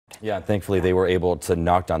Yeah, thankfully they were able to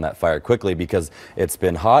knock down that fire quickly because it's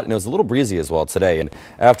been hot and it was a little breezy as well today. And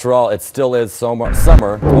after all, it still is summer.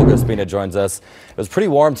 Olga Ospina joins us. It was pretty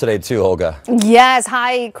warm today too, Olga. Yes.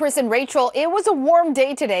 Hi, Chris and Rachel. It was a warm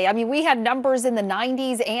day today. I mean, we had numbers in the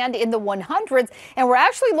 90s and in the 100s, and we're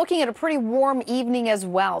actually looking at a pretty warm evening as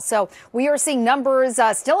well. So we are seeing numbers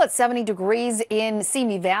still at 70 degrees in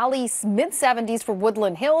Simi Valley, mid 70s for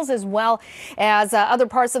Woodland Hills, as well as other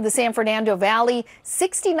parts of the San Fernando Valley.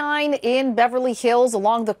 69 in Beverly Hills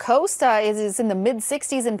along the coast. It is in the mid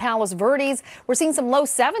 60s in Palos Verdes. We're seeing some low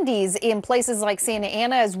 70s in places like Santa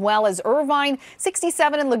Ana as well as Irvine.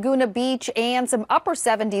 67 in Laguna Beach and some upper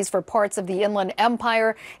 70s for parts of the Inland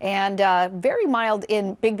Empire, and very mild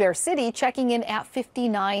in Big Bear City, checking in at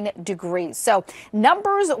 59 degrees. So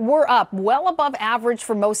numbers were up well above average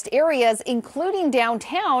for most areas, including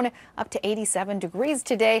downtown, up to 87 degrees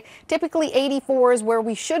today. Typically 84 is where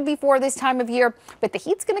we should be for this time of year, but the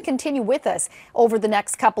heat's going to continue with us over the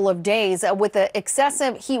next couple of days with the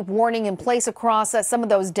excessive heat warning in place across some of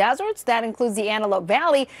those deserts. That includes the Antelope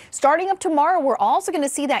Valley. Starting up tomorrow, we're also going to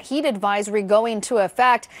see that heat advisory go into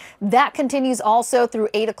effect. That continues also through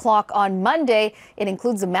 8 o'clock on Monday. It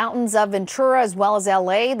includes the mountains of Ventura as well as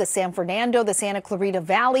LA, the San Fernando, the Santa Clarita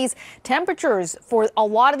Valleys. Temperatures for a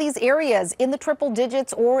lot of these areas in the triple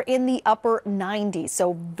digits or in the upper 90s.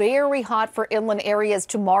 So very hot for inland areas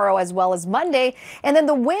tomorrow as well as Monday. And then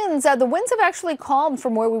the winds have actually calmed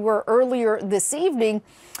from where we were earlier this evening.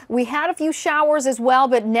 We had a few showers as well,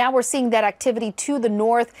 but now we're seeing that activity to the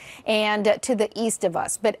north and to the east of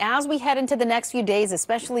us. But as we head into the next few days,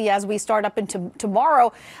 especially as we start up into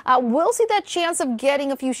tomorrow, we'll see that chance of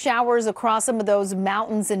getting a few showers across some of those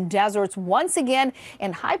mountains and deserts once again,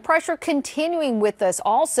 and high pressure continuing with us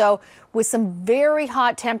also, with some very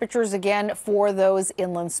hot temperatures again for those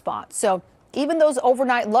inland spots. So even those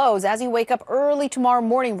overnight lows, as you wake up early tomorrow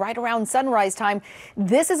morning, right around sunrise time,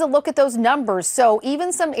 this is a look at those numbers. So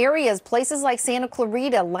even some areas, places like Santa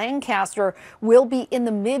Clarita, Lancaster, will be in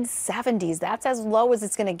the mid 70s. That's as low as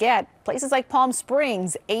it's going to get. Places like Palm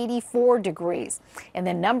Springs, 84 degrees. And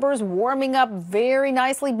then numbers warming up very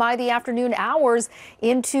nicely by the afternoon hours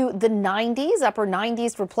into the 90s, upper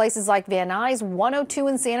 90s for places like Van Nuys, 102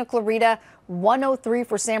 in Santa Clarita, 103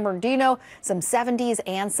 for San Bernardino, some 70s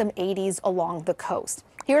and some 80s along the coast.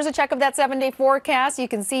 Here's a check of that 7-day forecast. You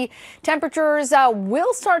can see temperatures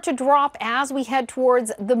will start to drop as we head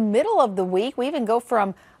towards the middle of the week. We even go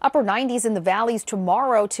from upper 90s in the valleys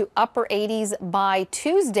tomorrow to upper 80s by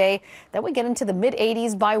Tuesday. Then we get into the mid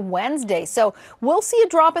 80s by Wednesday. So we'll see a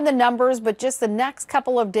drop in the numbers, but just the next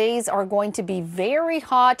couple of days are going to be very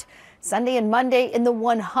hot. Sunday and Monday in the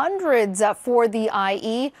 100s for the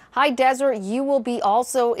IE. High desert, you will be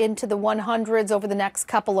also into the 100s over the next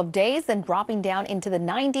couple of days, then dropping down into the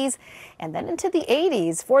 90s and then into the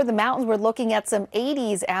 80s. For the mountains, we're looking at some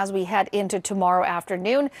 80s as we head into tomorrow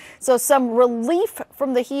afternoon. So some relief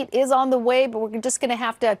from the heat is on the way, but we're just going to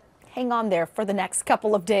have to hang on there for the next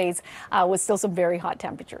couple of days with still some very hot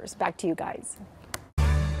temperatures. Back to you guys.